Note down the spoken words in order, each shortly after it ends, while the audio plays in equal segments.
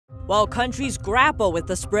While countries grapple with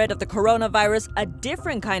the spread of the coronavirus, a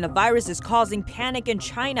different kind of virus is causing panic in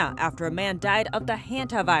China after a man died of the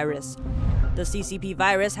hantavirus. The CCP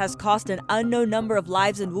virus has cost an unknown number of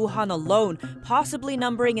lives in Wuhan alone, possibly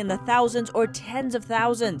numbering in the thousands or tens of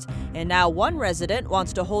thousands. And now one resident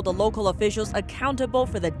wants to hold the local officials accountable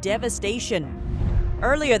for the devastation.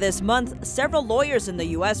 Earlier this month, several lawyers in the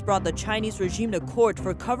U.S. brought the Chinese regime to court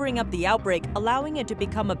for covering up the outbreak, allowing it to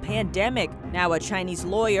become a pandemic. Now a Chinese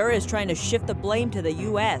lawyer is trying to shift the blame to the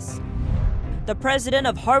U.S. The president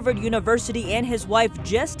of Harvard University and his wife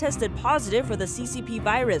just tested positive for the CCP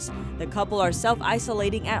virus. The couple are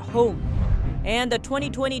self-isolating at home. And the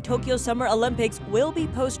 2020 Tokyo Summer Olympics will be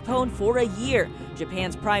postponed for a year.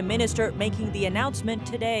 Japan's prime minister making the announcement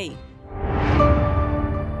today.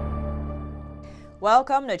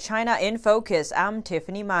 Welcome to China in Focus. I'm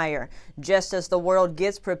Tiffany Meyer. Just as the world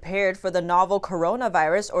gets prepared for the novel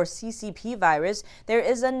coronavirus or CCP virus, there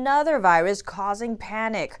is another virus causing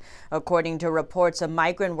panic. According to reports, a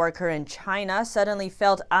migrant worker in China suddenly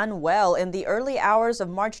felt unwell in the early hours of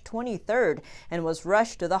March 23rd and was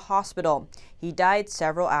rushed to the hospital. He died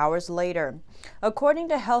several hours later. According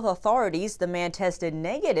to health authorities, the man tested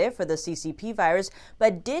negative for the CCP virus,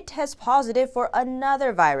 but did test positive for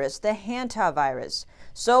another virus, the hantavirus.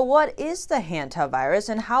 So what is the hantavirus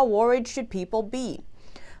and how worried should people be?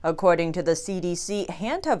 According to the CDC,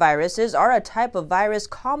 hantaviruses are a type of virus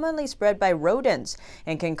commonly spread by rodents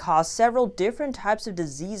and can cause several different types of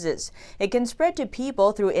diseases. It can spread to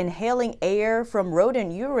people through inhaling air from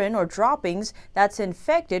rodent urine or droppings that's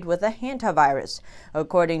infected with a hantavirus.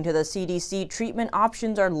 According to the CDC, treatment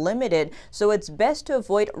options are limited, so it's best to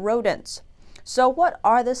avoid rodents. So what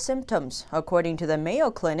are the symptoms? According to the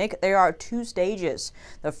Mayo Clinic, there are two stages.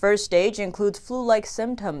 The first stage includes flu-like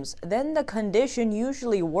symptoms. Then the condition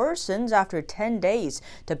usually worsens after 10 days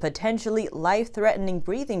to potentially life-threatening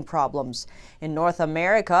breathing problems. In North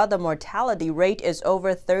America, the mortality rate is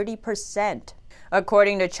over 30%.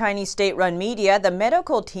 According to Chinese state-run media, the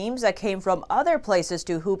medical teams that came from other places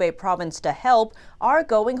to Hubei province to help are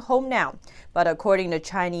going home now. But according to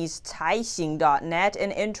Chinese Caixing.net,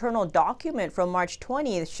 an internal document from March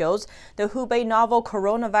 20th shows the Hubei novel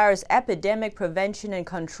coronavirus epidemic prevention and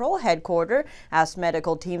control headquarters asked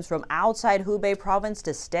medical teams from outside Hubei province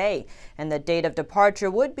to stay, and the date of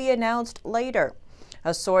departure would be announced later.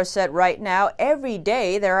 A source said right now, every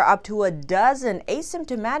day there are up to a dozen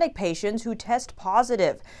asymptomatic patients who test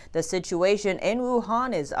positive. The situation in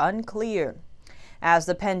Wuhan is unclear. As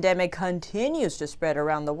the pandemic continues to spread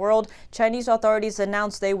around the world, Chinese authorities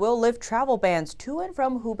announced they will lift travel bans to and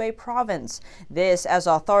from Hubei province. This as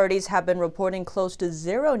authorities have been reporting close to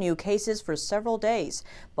zero new cases for several days,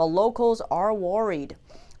 but locals are worried.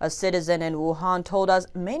 A citizen in Wuhan told us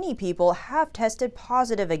many people have tested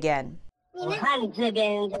positive again. In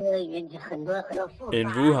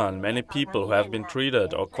Wuhan, many people who have been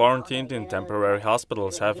treated or quarantined in temporary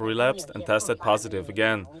hospitals have relapsed and tested positive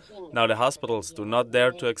again. Now the hospitals do not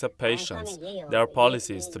dare to accept patients. There are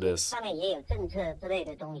policies to this.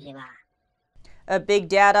 A big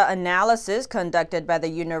data analysis conducted by the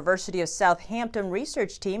University of Southampton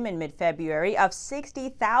research team in mid-February of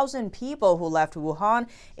 60,000 people who left Wuhan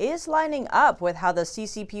is lining up with how the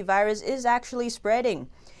CCP virus is actually spreading.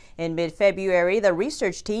 In mid-February, the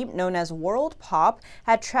research team, known as World Pop,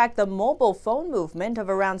 had tracked the mobile phone movement of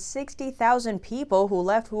around 60,000 people who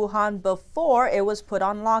left Wuhan before it was put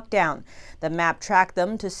on lockdown. The map tracked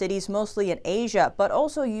them to cities mostly in Asia, but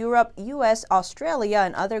also Europe, US, Australia,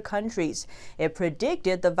 and other countries. It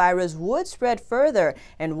predicted the virus would spread further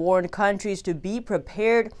and warned countries to be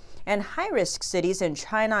prepared, and high-risk cities in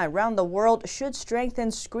China and around the world should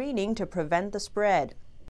strengthen screening to prevent the spread.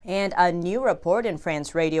 And a new report in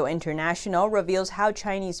France Radio International reveals how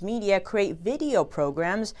Chinese media create video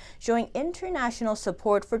programs showing international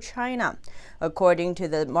support for China. According to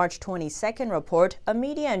the March 22nd report, a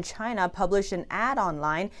media in China published an ad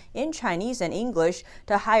online in Chinese and English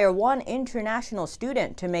to hire one international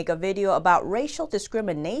student to make a video about racial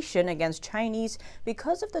discrimination against Chinese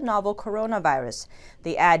because of the novel coronavirus.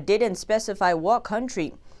 The ad didn't specify what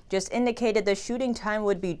country, just indicated the shooting time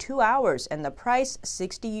would be 2 hours and the price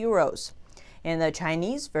 60 euros. In the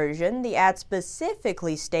Chinese version, the ad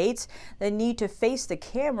specifically states the need to face the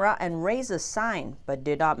camera and raise a sign, but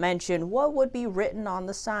did not mention what would be written on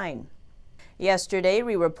the sign. Yesterday,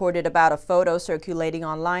 we reported about a photo circulating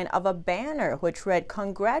online of a banner which read,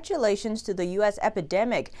 "Congratulations to the U.S.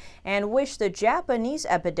 epidemic," and wished the Japanese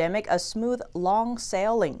epidemic a smooth, long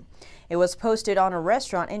sailing. It was posted on a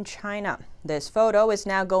restaurant in China. This photo is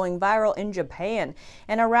now going viral in Japan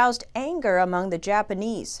and aroused anger among the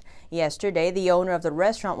Japanese. Yesterday, the owner of the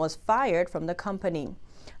restaurant was fired from the company.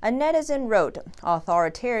 A netizen wrote,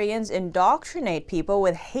 "Authoritarians indoctrinate people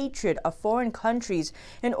with hatred of foreign countries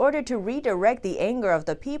in order to redirect the anger of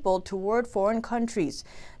the people toward foreign countries.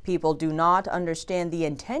 People do not understand the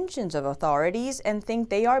intentions of authorities and think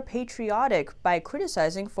they are patriotic by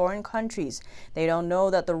criticizing foreign countries. They don't know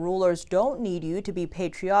that the rulers don't need you to be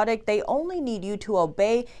patriotic, they only need you to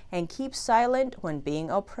obey and keep silent when being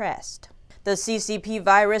oppressed." The CCP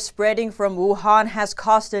virus spreading from Wuhan has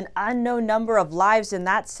cost an unknown number of lives in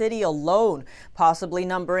that city alone, possibly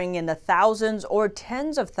numbering in the thousands or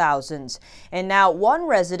tens of thousands. And now one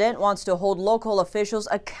resident wants to hold local officials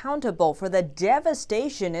accountable for the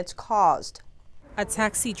devastation it's caused. A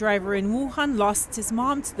taxi driver in Wuhan lost his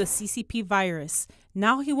mom to the CCP virus.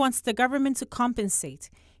 Now he wants the government to compensate.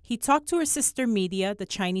 He talked to her sister media, the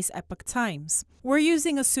Chinese Epoch Times. We're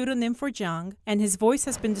using a pseudonym for Zhang, and his voice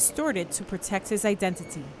has been distorted to protect his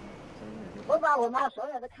identity.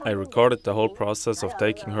 I recorded the whole process of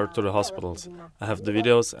taking her to the hospitals. I have the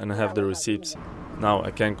videos and I have the receipts. Now I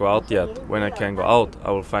can't go out yet. When I can go out, I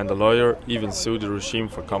will find a lawyer, even sue the regime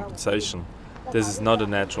for compensation. This is not a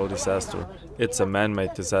natural disaster. It's a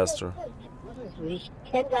man-made disaster.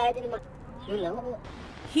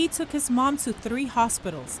 He took his mom to 3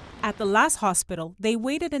 hospitals. At the last hospital, they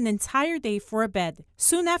waited an entire day for a bed.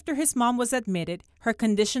 Soon after his mom was admitted, her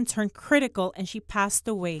condition turned critical and she passed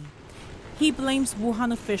away. He blames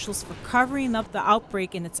Wuhan officials for covering up the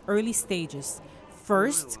outbreak in its early stages.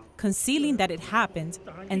 First, concealing that it happened,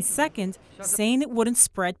 and second, saying it wouldn't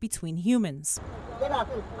spread between humans.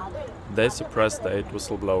 They suppressed the 8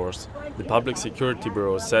 whistleblowers. The Public Security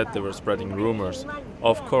Bureau said they were spreading rumors.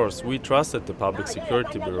 Of course, we trusted the Public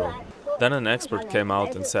Security Bureau. Then an expert came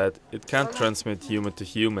out and said, it can't transmit human to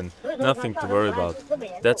human, nothing to worry about.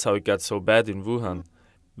 That's how it got so bad in Wuhan.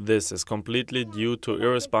 This is completely due to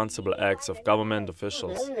irresponsible acts of government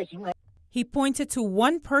officials. He pointed to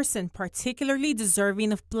one person particularly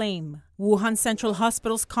deserving of blame, Wuhan Central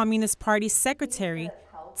Hospital's Communist Party secretary,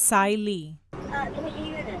 Tsai Li.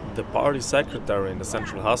 The party secretary in the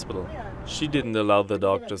Central Hospital, she didn't allow the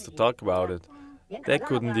doctors to talk about it. They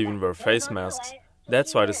couldn't even wear face masks.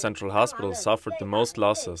 That's why the Central Hospital suffered the most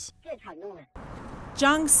losses.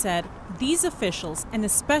 Zhang said these officials, and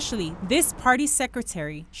especially this party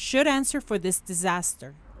secretary, should answer for this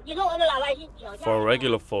disaster. For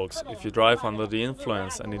regular folks, if you drive under the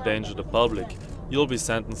influence and endanger the public, you'll be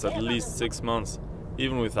sentenced at least 6 months,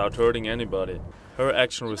 even without hurting anybody. Her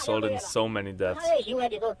action resulted in so many deaths.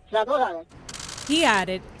 He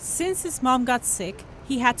added, since his mom got sick,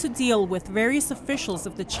 he had to deal with various officials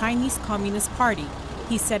of the Chinese Communist Party.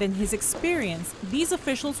 He said in his experience, these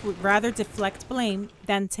officials would rather deflect blame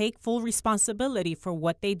than take full responsibility for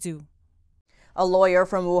what they do. A lawyer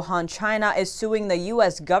from Wuhan, China, is suing the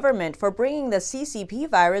U.S. government for bringing the CCP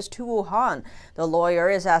virus to Wuhan. The lawyer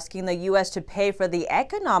is asking the U.S. to pay for the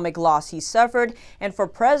economic loss he suffered and for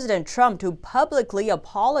President Trump to publicly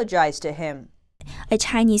apologize to him. A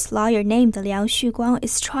Chinese lawyer named Liang Xuguang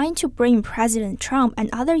is trying to bring President Trump and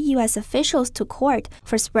other U.S. officials to court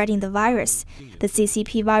for spreading the virus. The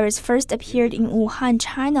CCP virus first appeared in Wuhan,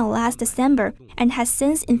 China last December and has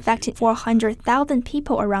since infected 400,000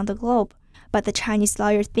 people around the globe. But the Chinese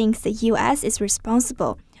lawyer thinks the U.S. is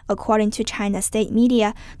responsible. According to China state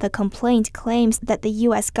media, the complaint claims that the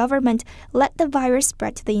U.S. government let the virus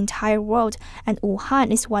spread to the entire world, and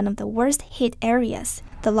Wuhan is one of the worst hit areas.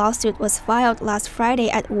 The lawsuit was filed last Friday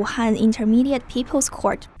at Wuhan Intermediate People's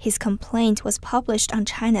Court. His complaint was published on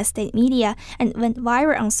China state media and went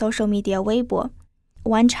viral on social media Weibo.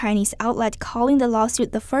 One Chinese outlet calling the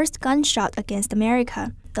lawsuit the first gunshot against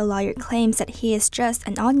America. The lawyer claims that he is just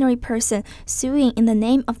an ordinary person suing in the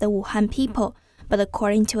name of the Wuhan people. But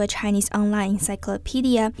according to a Chinese online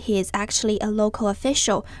encyclopedia, he is actually a local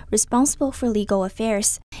official responsible for legal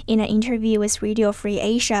affairs. In an interview with Radio Free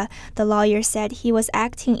Asia, the lawyer said he was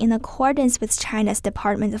acting in accordance with China's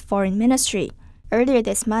Department of Foreign Ministry. Earlier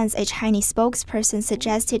this month, a Chinese spokesperson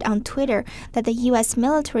suggested on Twitter that the U.S.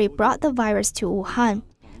 military brought the virus to Wuhan.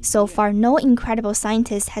 So far, no incredible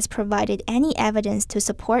scientist has provided any evidence to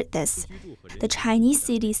support this. The Chinese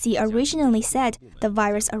CDC originally said the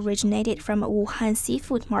virus originated from a Wuhan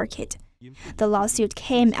seafood market. The lawsuit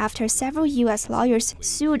came after several U.S. lawyers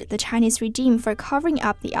sued the Chinese regime for covering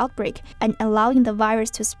up the outbreak and allowing the virus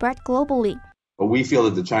to spread globally. But we feel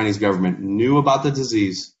that the Chinese government knew about the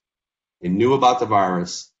disease, they knew about the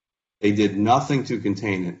virus, they did nothing to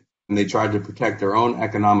contain it, and they tried to protect their own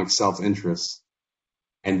economic self-interests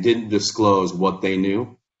and didn't disclose what they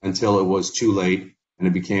knew until it was too late and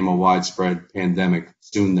it became a widespread pandemic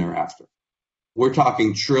soon thereafter. We're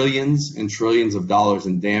talking trillions and trillions of dollars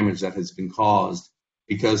in damage that has been caused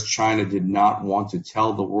because China did not want to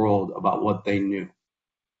tell the world about what they knew.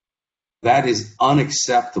 That is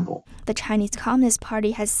unacceptable. The Chinese Communist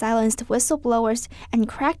Party has silenced whistleblowers and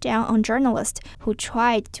cracked down on journalists who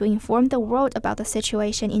tried to inform the world about the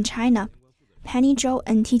situation in China. Penny Zhou,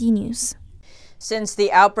 NTD News. Since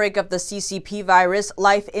the outbreak of the CCP virus,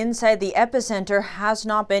 life inside the epicenter has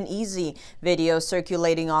not been easy. Videos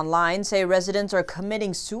circulating online say residents are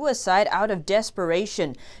committing suicide out of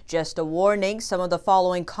desperation. Just a warning, some of the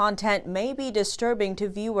following content may be disturbing to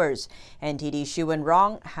viewers. NTD Xu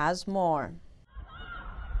Rong has more.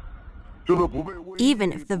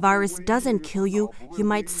 Even if the virus doesn't kill you, you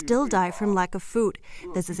might still die from lack of food.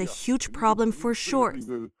 This is a huge problem for sure.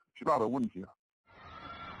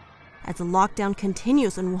 As the lockdown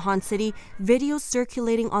continues in Wuhan City, videos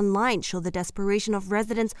circulating online show the desperation of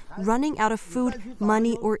residents running out of food,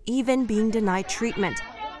 money, or even being denied treatment.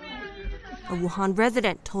 A Wuhan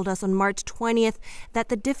resident told us on March 20th that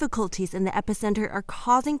the difficulties in the epicenter are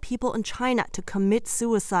causing people in China to commit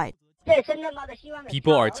suicide.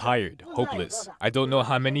 People are tired, hopeless. I don't know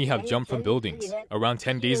how many have jumped from buildings. Around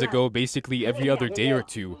 10 days ago, basically every other day or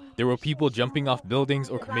two, there were people jumping off buildings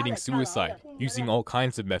or committing suicide, using all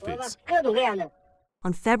kinds of methods.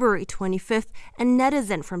 On February 25th, a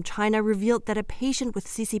netizen from China revealed that a patient with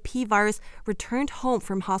CCP virus returned home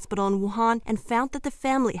from hospital in Wuhan and found that the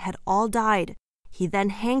family had all died. He then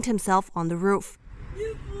hanged himself on the roof.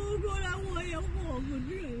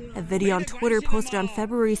 A video on Twitter posted on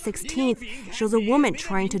February 16th shows a woman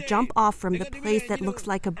trying to jump off from the place that looks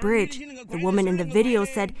like a bridge. The woman in the video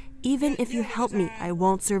said, "Even if you help me, I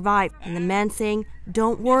won't survive." And the man saying,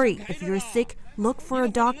 "Don't worry, if you're sick, look for a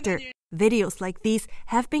doctor." Videos like these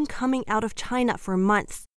have been coming out of China for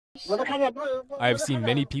months. I have seen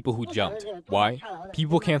many people who jumped. Why?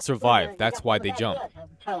 People can't survive, that's why they jump.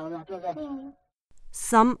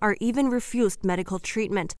 Some are even refused medical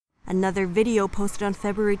treatment. Another video posted on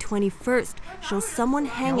February 21st shows someone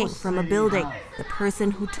hanging from a building. The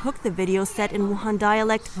person who took the video said in Wuhan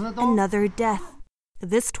dialect, "Another death."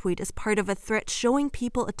 This tweet is part of a threat showing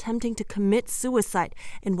people attempting to commit suicide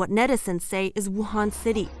in what netizens say is Wuhan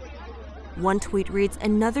City. One tweet reads,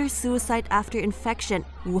 "Another suicide after infection."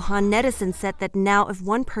 Wuhan netizens said that now if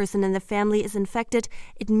one person in the family is infected,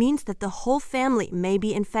 it means that the whole family may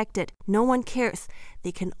be infected. No one cares.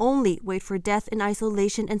 They can only wait for death in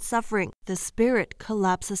isolation and suffering. The spirit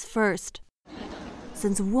collapses first.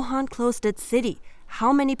 Since Wuhan closed its city,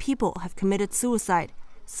 how many people have committed suicide?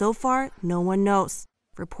 So far, no one knows.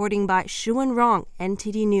 Reporting by Xu Rong,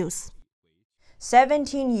 NTD News.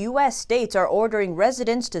 17 U.S. states are ordering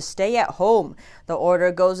residents to stay at home. The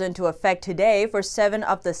order goes into effect today for 7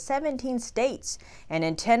 of the 17 states. And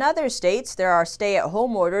in 10 other states, there are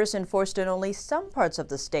stay-at-home orders enforced in only some parts of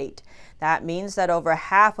the state. That means that over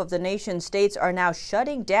half of the nation's states are now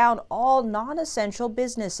shutting down all non-essential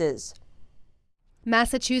businesses.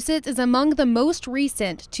 Massachusetts is among the most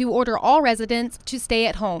recent to order all residents to stay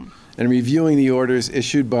at home. And reviewing the orders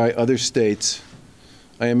issued by other states,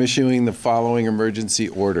 I am issuing the following emergency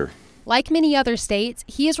order. Like many other states,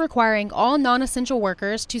 he is requiring all non-essential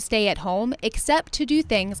workers to stay at home except to do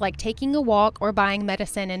things like taking a walk or buying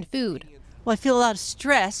medicine and food. Well, I feel a lot of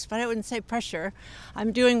stress, but I wouldn't say pressure.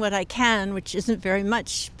 I'm doing what I can, which isn't very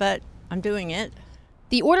much, but I'm doing it.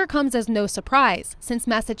 The order comes as no surprise, since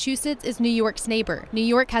Massachusetts is New York's neighbor. New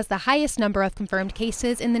York has the highest number of confirmed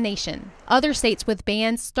cases in the nation. Other states with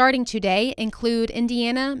bans starting today include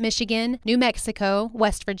Indiana, Michigan, New Mexico,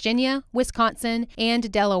 West Virginia, Wisconsin,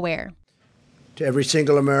 and Delaware. To every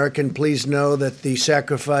single American, please know that the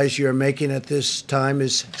sacrifice you're making at this time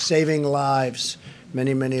is saving lives,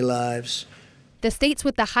 many, many lives. The states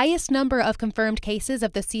with the highest number of confirmed cases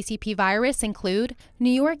of the CCP virus include New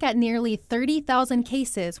York at nearly 30,000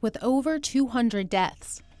 cases with over 200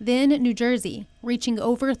 deaths. Then New Jersey, reaching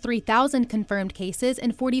over 3,000 confirmed cases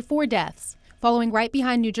and 44 deaths. Following right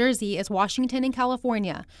behind New Jersey is Washington and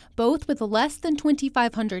California, both with less than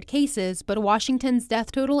 2,500 cases, but Washington's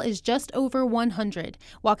death total is just over 100,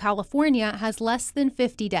 while California has less than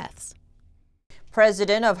 50 deaths.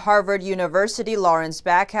 President of Harvard University Lawrence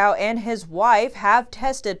Bacow and his wife have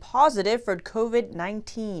tested positive for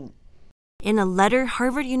COVID-19. In a letter,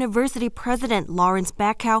 Harvard University President Lawrence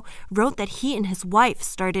Bacow wrote that he and his wife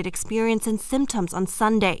started experiencing symptoms on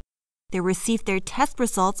Sunday. They received their test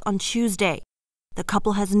results on Tuesday. The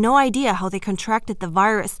couple has no idea how they contracted the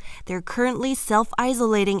virus. They're currently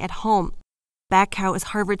self-isolating at home. Bacow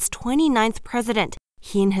is Harvard's 29th president.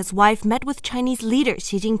 He and his wife met with Chinese leader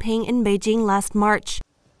Xi Jinping in Beijing last March.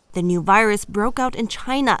 The new virus broke out in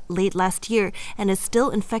China late last year and is still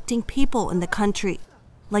infecting people in the country.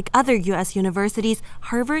 Like other U.S. universities,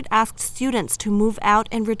 Harvard asked students to move out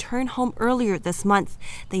and return home earlier this month.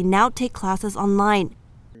 They now take classes online.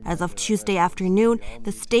 As of Tuesday afternoon,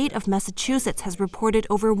 the state of Massachusetts has reported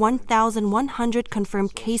over 1,100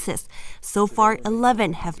 confirmed cases. So far,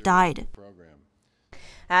 11 have died.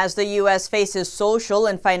 As the U.S. faces social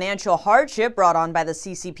and financial hardship brought on by the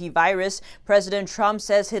CCP virus, President Trump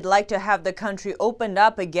says he'd like to have the country opened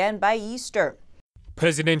up again by Easter.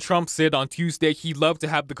 President Trump said on Tuesday he'd love to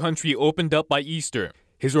have the country opened up by Easter.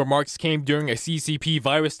 His remarks came during a CCP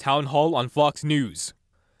virus town hall on Fox News.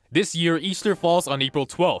 This year, Easter falls on April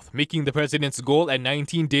 12th, making the president's goal at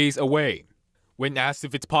 19 days away. When asked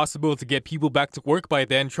if it's possible to get people back to work by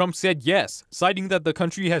then, Trump said yes, citing that the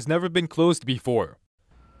country has never been closed before.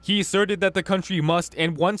 He asserted that the country must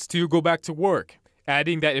and wants to go back to work,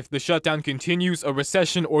 adding that if the shutdown continues, a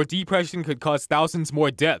recession or depression could cause thousands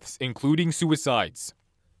more deaths, including suicides.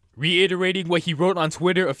 Reiterating what he wrote on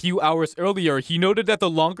Twitter a few hours earlier, he noted that the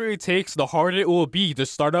longer it takes, the harder it will be to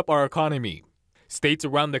start up our economy. States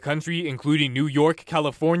around the country, including New York,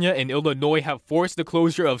 California, and Illinois, have forced the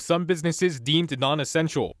closure of some businesses deemed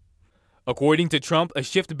non-essential. According to Trump, a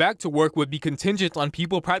shift back to work would be contingent on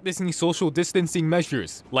people practicing social distancing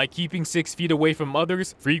measures, like keeping 6 feet away from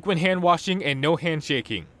others, frequent hand washing, and no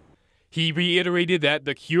handshaking. He reiterated that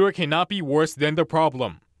the cure cannot be worse than the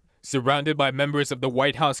problem. Surrounded by members of the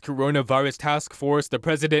White House coronavirus task force, the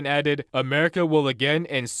president added, "America will again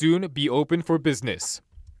and soon be open for business."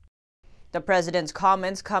 The president's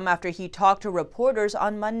comments come after he talked to reporters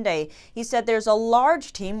on Monday. He said there's a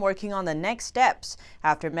large team working on the next steps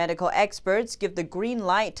after medical experts give the green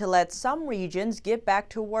light to let some regions get back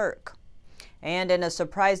to work. And in a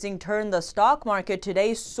surprising turn, the stock market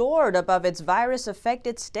today soared above its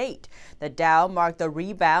virus-affected state. The Dow marked the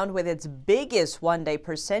rebound with its biggest one-day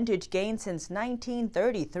percentage gain since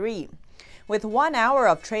 1933. With 1 hour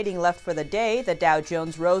of trading left for the day, the Dow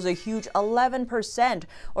Jones rose a huge 11%,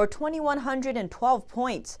 or 2,112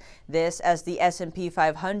 points. This as the S&P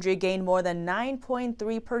 500 gained more than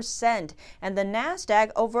 9.3%, and the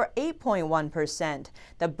Nasdaq over 8.1%.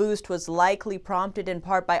 The boost was likely prompted in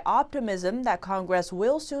part by optimism that Congress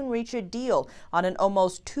will soon reach a deal on an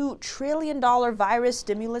almost $2 trillion virus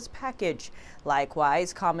stimulus package.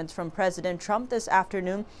 Likewise, comments from President Trump this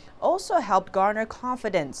afternoon also helped garner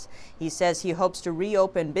confidence. He says he hopes to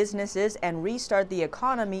reopen businesses and restart the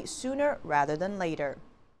economy sooner rather than later.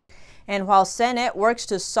 And while Senate works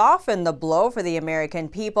to soften the blow for the American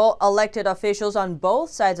people, elected officials on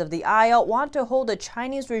both sides of the aisle want to hold the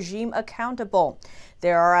Chinese regime accountable.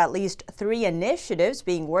 There are at least 3 initiatives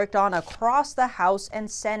being worked on across the House and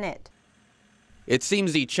Senate. It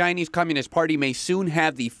seems the Chinese Communist Party may soon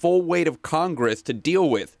have the full weight of Congress to deal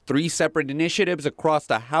with. 3 separate initiatives across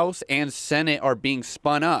the House and Senate are being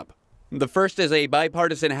spun up. The first is a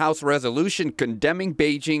bipartisan House resolution condemning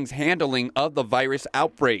Beijing's handling of the virus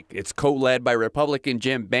outbreak. It's co-led by Republican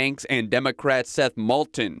Jim Banks and Democrat Seth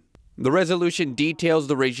Moulton. The resolution details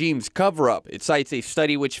the regime's cover-up. It cites a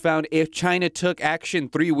study which found if China took action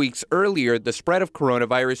 3 weeks earlier, the spread of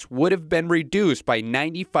coronavirus would have been reduced by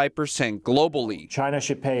 95% globally. China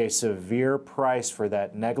should pay a severe price for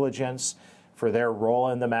that negligence, for their role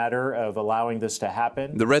in the matter of allowing this to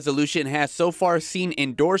happen. The resolution has so far seen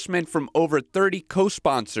endorsement from over 30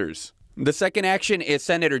 co-sponsors. The second action is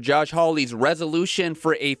Senator Josh Hawley's resolution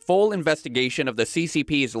for a full investigation of the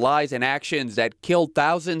CCP's lies and actions that killed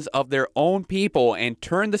thousands of their own people and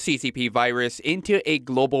turned the CCP virus into a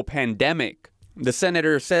global pandemic. The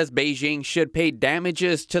senator says Beijing should pay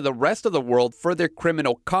damages to the rest of the world for their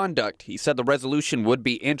criminal conduct. He said the resolution would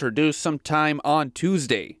be introduced sometime on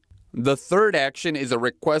Tuesday. The third action is a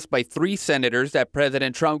request by 3 senators that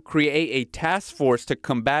President Trump create a task force to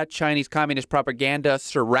combat Chinese communist propaganda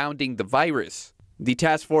surrounding the virus. The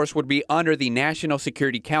task force would be under the National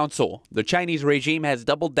Security Council. The Chinese regime has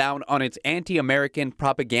doubled down on its anti-American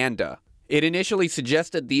propaganda. It initially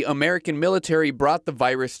suggested the American military brought the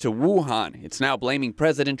virus to Wuhan. It's now blaming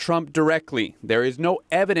President Trump directly. There is no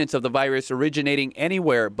evidence of the virus originating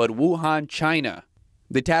anywhere but Wuhan, China.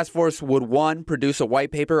 The task force would, 1, produce a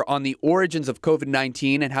white paper on the origins of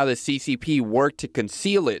COVID-19 and how the CCP worked to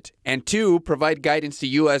conceal it, and 2, provide guidance to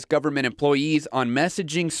U.S. government employees on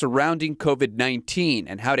messaging surrounding COVID-19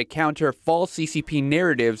 and how to counter false CCP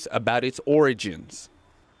narratives about its origins.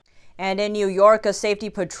 And in New York, a safety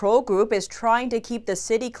patrol group is trying to keep the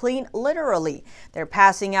city clean, literally. They're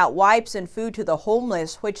passing out wipes and food to the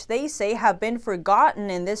homeless, which they say have been forgotten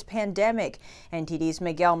in this pandemic. NTD's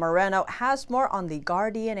Miguel Moreno has more on the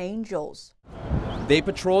Guardian Angels. They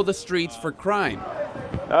patrol the streets for crime.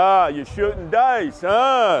 You're shooting dice,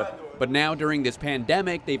 huh? But now, during this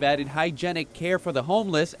pandemic, they've added hygienic care for the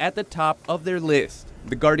homeless at the top of their list.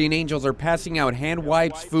 The Guardian Angels are passing out hand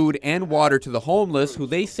wipes, food, and water to the homeless, who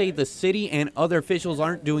they say the city and other officials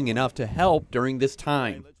aren't doing enough to help during this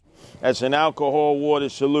time. That's an alcohol water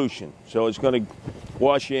solution, so it's going to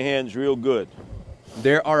wash your hands real good.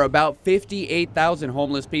 There are about 58,000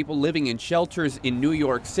 homeless people living in shelters in New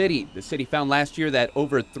York City. The city found last year that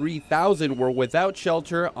over 3,000 were without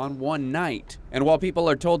shelter on one night. And while people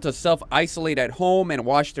are told to self-isolate at home and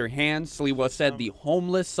wash their hands, Sliwa said the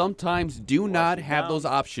homeless sometimes do not have those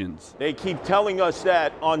options. They keep telling us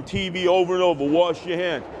that on TV over and over, wash your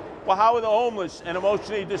hands. Well, how are the homeless and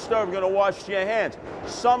emotionally disturbed going to wash their hands?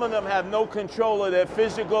 Some of them have no control of their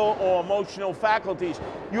physical or emotional faculties.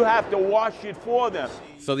 You have to wash it for them.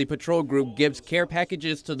 So the patrol group gives care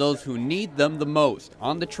packages to those who need them the most,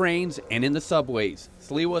 on the trains and in the subways.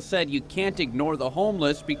 Sliwa said you can't ignore the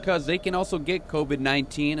homeless because they can also get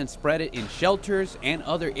COVID-19 and spread it in shelters and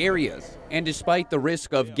other areas. And despite the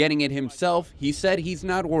risk of getting it himself, he said he's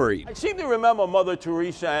not worried. I seem to remember Mother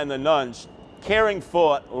Teresa and the nuns caring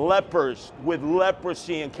for lepers with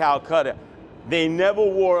leprosy in Calcutta. They never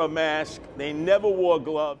wore a mask. They never wore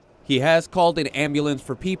gloves. He has called an ambulance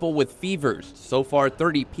for people with fevers. So far,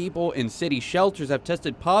 30 people in city shelters have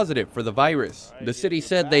tested positive for the virus. The city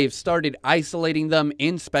said they've started isolating them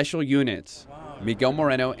in special units. Miguel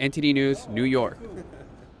Moreno, NTD News, New York.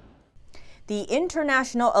 The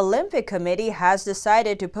International Olympic Committee has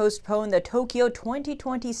decided to postpone the Tokyo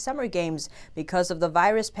 2020 Summer Games because of the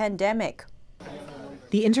virus pandemic.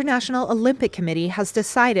 The International Olympic Committee has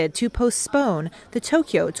decided to postpone the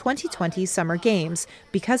Tokyo 2020 Summer Games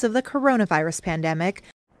because of the coronavirus pandemic.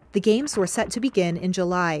 The Games were set to begin in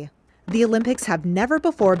July. The Olympics have never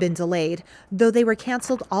before been delayed, though they were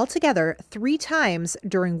canceled altogether 3 times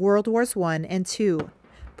during World Wars I and II.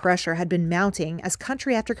 Pressure had been mounting as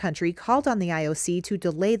country after country called on the IOC to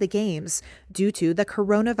delay the Games due to the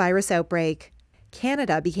coronavirus outbreak.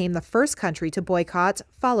 Canada became the first country to boycott,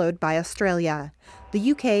 followed by Australia.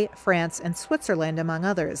 The UK, France, and Switzerland, among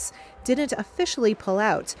others, didn't officially pull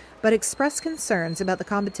out, but expressed concerns about the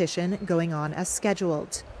competition going on as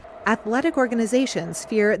scheduled. Athletic organizations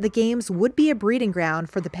fear the Games would be a breeding ground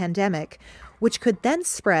for the pandemic, which could then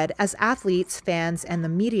spread as athletes, fans, and the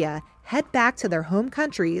media head back to their home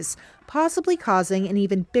countries, possibly causing an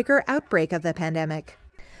even bigger outbreak of the pandemic.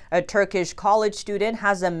 A Turkish college student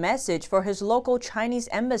has a message for his local Chinese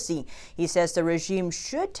embassy. He says the regime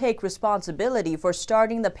should take responsibility for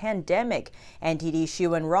starting the pandemic. NTD Xu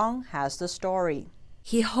Wenrong has the story.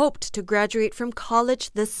 He hoped to graduate from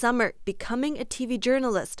college this summer, becoming a TV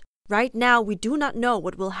journalist. Right now, we do not know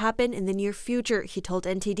what will happen in the near future, he told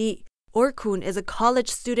NTD. Orkun is a college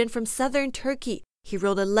student from southern Turkey. He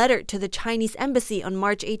wrote a letter to the Chinese embassy on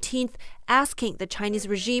March 18th asking the Chinese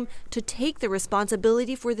regime to take the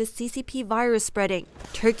responsibility for the CCP virus spreading.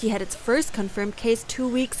 Turkey had its first confirmed case 2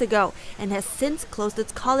 weeks ago and has since closed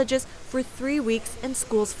its colleges for 3 weeks and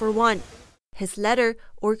schools for 1. His letter,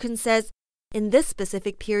 Orkun says, "In this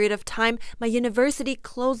specific period of time, my university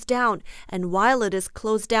closed down, and while it is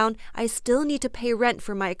closed down, I still need to pay rent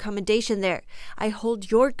for my accommodation there. I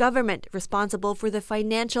hold your government responsible for the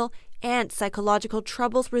financial and psychological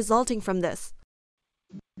troubles resulting from this."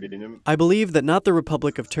 I believe that not the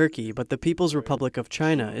Republic of Turkey, but the People's Republic of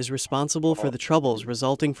China is responsible for the troubles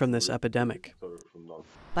resulting from this epidemic.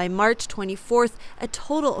 By March 24th, a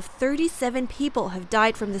total of 37 people have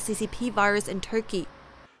died from the CCP virus in Turkey.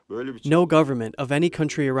 No government of any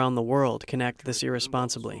country around the world can act this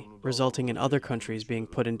irresponsibly, resulting in other countries being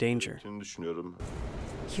put in danger.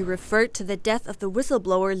 He referred to the death of the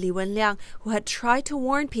whistleblower Li Wenliang, who had tried to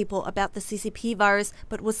warn people about the CCP virus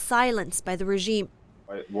but was silenced by the regime.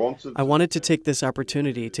 I wanted to take this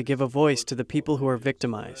opportunity to give a voice to the people who are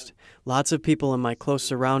victimized. Lots of people in my close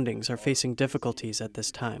surroundings are facing difficulties at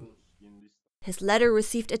this time. His letter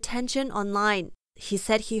received attention online. He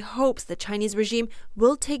said he hopes the Chinese regime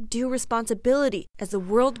will take due responsibility as the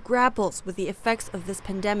world grapples with the effects of this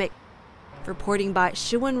pandemic. Reporting by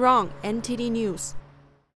Xu Wenrong, NTD News.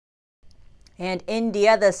 And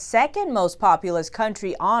India, the second most populous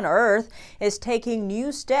country on earth, is taking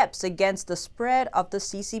new steps against the spread of the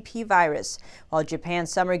CCP virus, while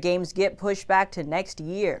Japan's Summer Games get pushed back to next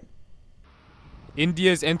year.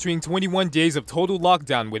 India is entering 21 days of total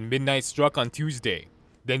lockdown when midnight struck on Tuesday.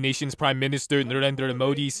 The nation's Prime Minister Narendra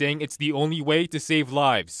Modi saying it's the only way to save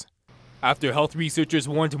lives. After health researchers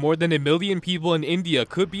warned more than 1 million people in India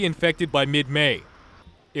could be infected by mid-May.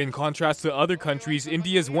 In contrast to other countries,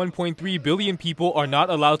 India's 1.3 billion people are not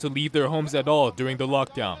allowed to leave their homes at all during the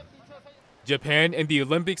lockdown. Japan and the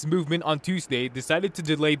Olympics movement on Tuesday decided to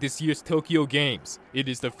delay this year's Tokyo Games. It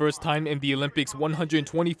is the first time in the Olympics'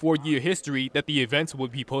 124-year history that the events will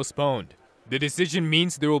be postponed. The decision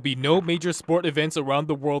means there will be no major sport events around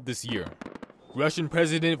the world this year. Russian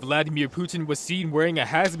President Vladimir Putin was seen wearing a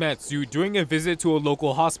hazmat suit during a visit to a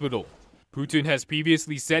local hospital. Putin has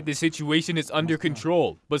previously said the situation is under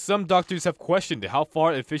control, but some doctors have questioned how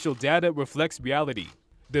far official data reflects reality.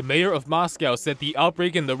 The mayor of Moscow said the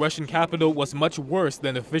outbreak in the Russian capital was much worse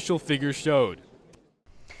than official figures showed.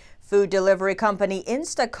 Food delivery company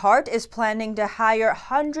Instacart is planning to hire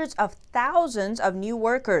hundreds of thousands of new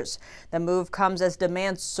workers. The move comes as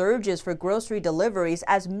demand surges for grocery deliveries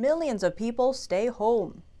as millions of people stay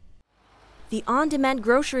home. The on-demand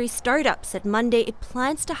grocery startup said Monday it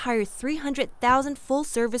plans to hire 300,000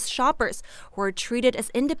 full-service shoppers who are treated as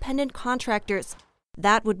independent contractors.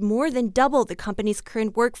 That would more than double the company's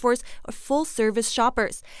current workforce of full-service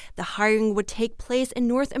shoppers. The hiring would take place in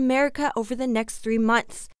North America over the next 3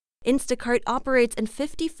 months. Instacart operates in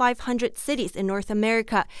 5,500 cities in North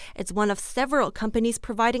America. It's one of several companies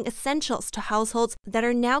providing essentials to households that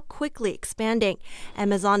are now quickly expanding.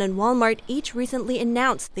 Amazon and Walmart each recently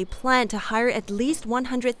announced they plan to hire at least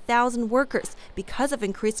 100,000 workers because of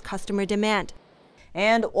increased customer demand.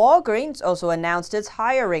 And Walgreens also announced its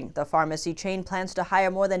hiring. The pharmacy chain plans to hire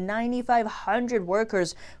more than 9,500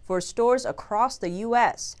 workers for stores across the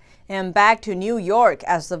U.S. And back to New York,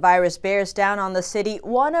 as the virus bears down on the city,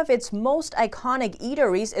 one of its most iconic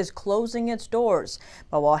eateries is closing its doors.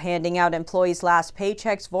 But while handing out employees' last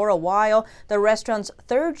paychecks for a while, the restaurant's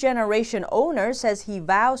third-generation owner says he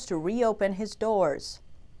vows to reopen his doors.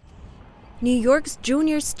 New York's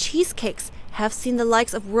Junior's cheesecakes have seen the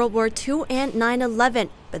likes of World War II and 9/11,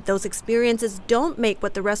 but those experiences don't make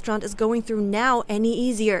what the restaurant is going through now any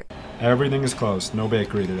easier. Everything is closed. No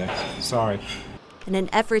bakery today. Sorry. In an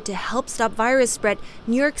effort to help stop virus spread,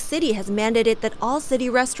 New York City has mandated that all city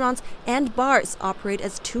restaurants and bars operate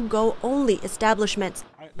as to-go only establishments.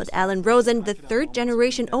 But Alan Rosen, the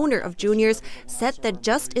third-generation owner of Junior's, said that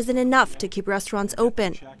just isn't enough to keep restaurants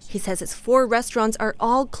open. He says his 4 restaurants are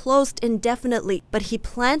all closed indefinitely, but he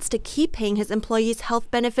plans to keep paying his employees health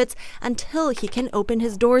benefits until he can open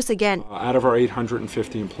his doors again. Out of our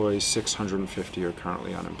 850 employees, 650 are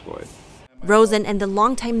currently unemployed. Rosen and the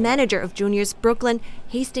longtime manager of Junior's Brooklyn,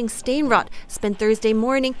 Hastings Steinrod, spent Thursday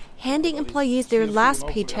morning handing employees their last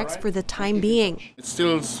paychecks for the time being. It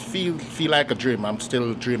still feel like a dream. I'm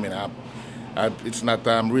still dreaming. It's not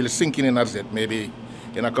really sinking in as it. Maybe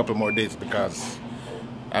in a couple more days because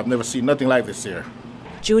I've never seen nothing like this here.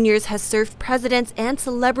 Junior's has served presidents and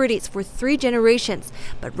celebrities for 3 generations,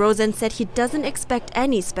 but Rosen said he doesn't expect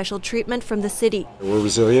any special treatment from the city. We're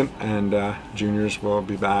resilient, and Junior's will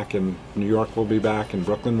be back, and New York will be back, and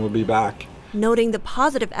Brooklyn will be back. Noting the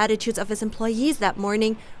positive attitudes of his employees that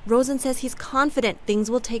morning, Rosen says he's confident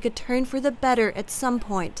things will take a turn for the better at some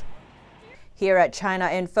point. Here at China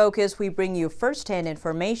in Focus, we bring you first-hand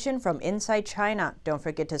information from inside China. Don't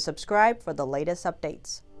forget to subscribe for the latest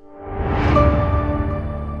updates.